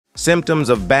Symptoms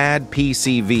of bad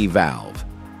PCV valve.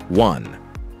 1.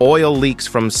 Oil leaks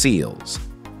from seals.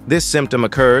 This symptom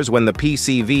occurs when the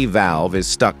PCV valve is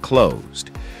stuck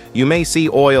closed. You may see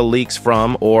oil leaks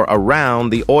from or around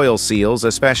the oil seals,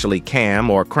 especially cam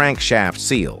or crankshaft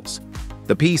seals.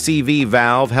 The PCV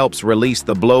valve helps release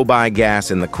the blow-by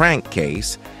gas in the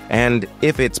crankcase, and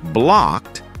if it's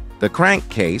blocked, the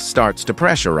crankcase starts to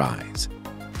pressurize.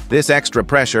 This extra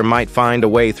pressure might find a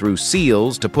way through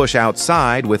seals to push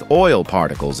outside with oil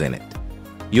particles in it.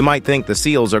 You might think the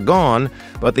seals are gone,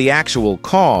 but the actual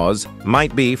cause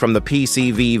might be from the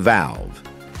PCV valve.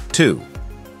 2.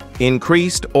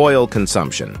 Increased oil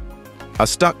consumption. A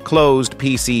stuck closed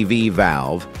PCV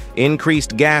valve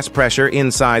increased gas pressure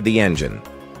inside the engine.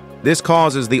 This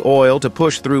causes the oil to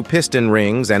push through piston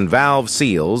rings and valve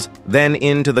seals, then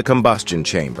into the combustion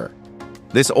chamber.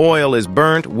 This oil is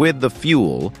burnt with the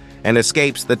fuel and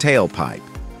escapes the tailpipe.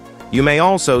 You may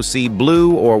also see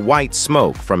blue or white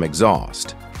smoke from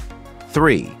exhaust.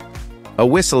 3. A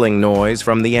whistling noise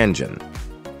from the engine.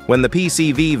 When the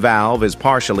PCV valve is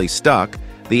partially stuck,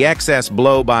 the excess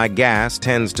blow-by gas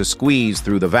tends to squeeze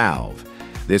through the valve.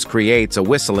 This creates a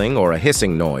whistling or a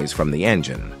hissing noise from the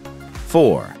engine.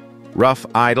 4. Rough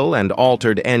idle and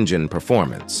altered engine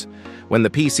performance. When the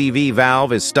PCV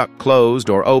valve is stuck closed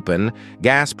or open,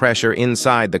 gas pressure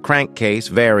inside the crankcase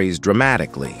varies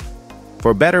dramatically.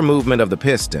 For better movement of the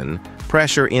piston,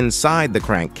 pressure inside the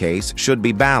crankcase should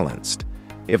be balanced.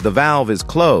 If the valve is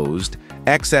closed,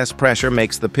 excess pressure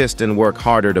makes the piston work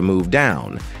harder to move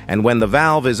down, and when the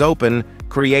valve is open,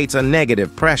 creates a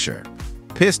negative pressure.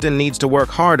 Piston needs to work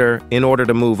harder in order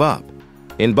to move up.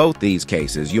 In both these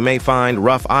cases, you may find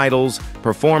rough idles,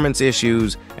 performance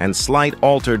issues, and slight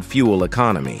altered fuel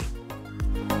economy.